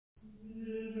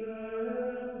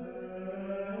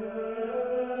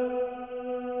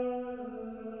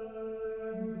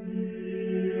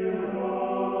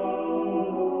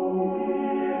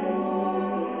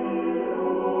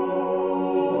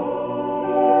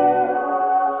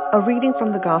A reading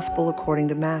from the Gospel according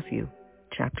to Matthew,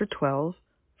 chapter 12,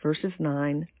 verses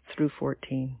 9 through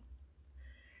 14.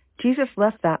 Jesus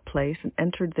left that place and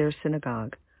entered their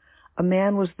synagogue. A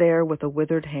man was there with a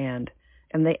withered hand,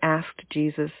 and they asked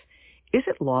Jesus, "Is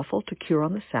it lawful to cure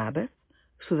on the Sabbath?"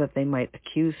 so that they might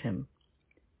accuse him.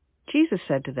 Jesus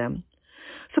said to them,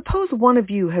 "Suppose one of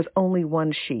you has only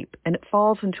one sheep, and it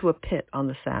falls into a pit on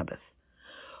the Sabbath.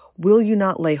 Will you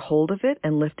not lay hold of it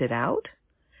and lift it out?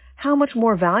 How much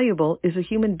more valuable is a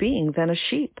human being than a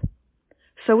sheep?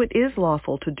 So it is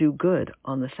lawful to do good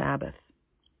on the Sabbath."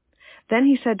 Then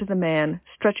he said to the man,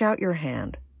 "Stretch out your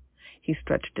hand." He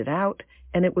stretched it out,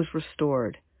 and it was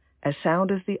restored, as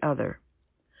sound as the other.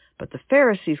 But the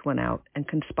Pharisees went out and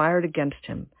conspired against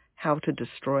him, how to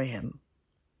destroy him.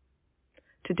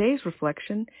 Today's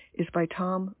reflection is by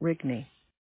Tom Rigney.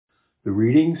 The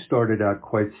reading started out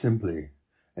quite simply,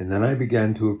 and then I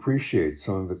began to appreciate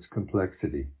some of its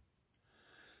complexity.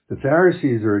 The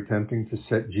Pharisees are attempting to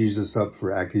set Jesus up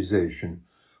for accusation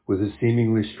with a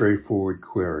seemingly straightforward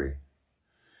query.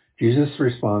 Jesus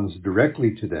responds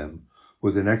directly to them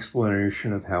with an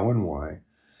explanation of how and why,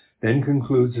 then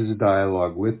concludes his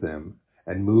dialogue with them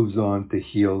and moves on to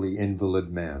heal the invalid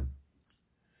man.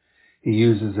 He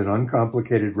uses an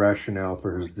uncomplicated rationale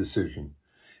for his decision,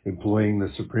 employing the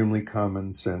supremely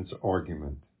common sense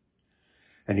argument.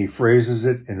 And he phrases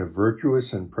it in a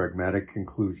virtuous and pragmatic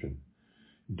conclusion.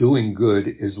 Doing good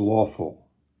is lawful.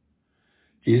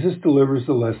 Jesus delivers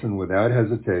the lesson without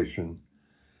hesitation,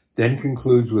 then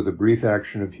concludes with a brief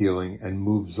action of healing and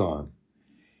moves on.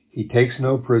 He takes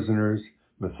no prisoners,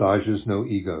 massages no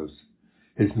egos.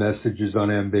 His message is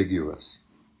unambiguous.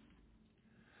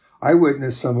 I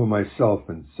witnessed some of myself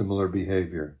in similar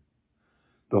behavior,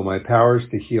 though my powers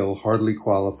to heal hardly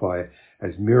qualify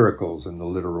as miracles in the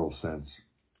literal sense.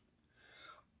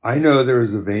 I know there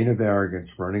is a vein of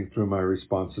arrogance running through my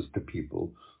responses to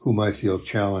people whom I feel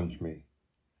challenge me.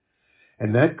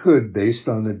 And that could, based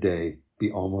on the day,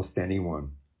 be almost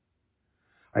anyone.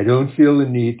 I don't feel the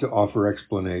need to offer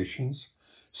explanations,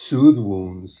 soothe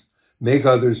wounds, make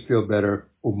others feel better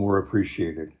or more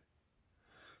appreciated.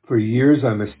 For years,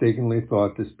 I mistakenly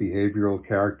thought this behavioral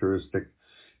characteristic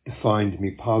defined me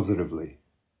positively.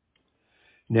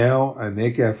 Now, I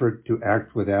make effort to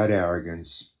act without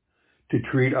arrogance, to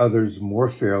treat others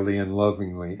more fairly and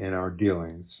lovingly in our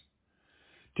dealings,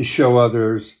 to show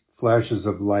others flashes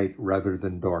of light rather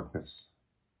than darkness.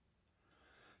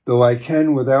 Though I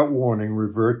can, without warning,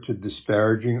 revert to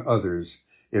disparaging others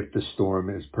if the storm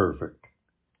is perfect.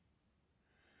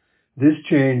 This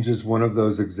change is one of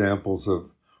those examples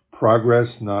of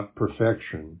progress, not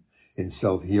perfection, in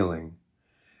self-healing,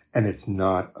 and it's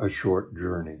not a short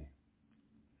journey.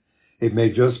 It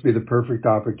may just be the perfect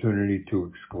opportunity to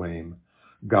exclaim,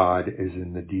 God is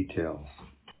in the details.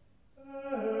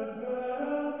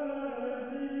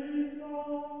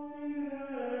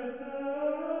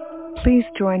 Please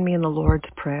join me in the Lord's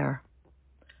Prayer.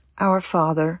 Our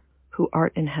Father, who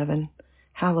art in heaven,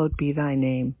 hallowed be thy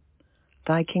name.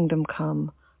 Thy kingdom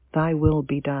come, thy will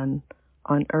be done,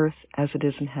 on earth as it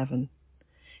is in heaven.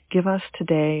 Give us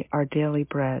today our daily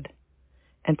bread,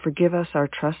 and forgive us our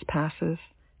trespasses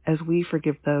as we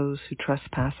forgive those who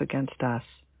trespass against us.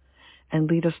 And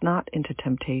lead us not into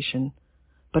temptation,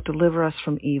 but deliver us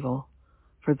from evil.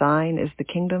 For thine is the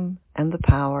kingdom and the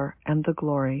power and the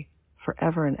glory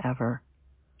forever and ever.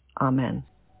 Amen.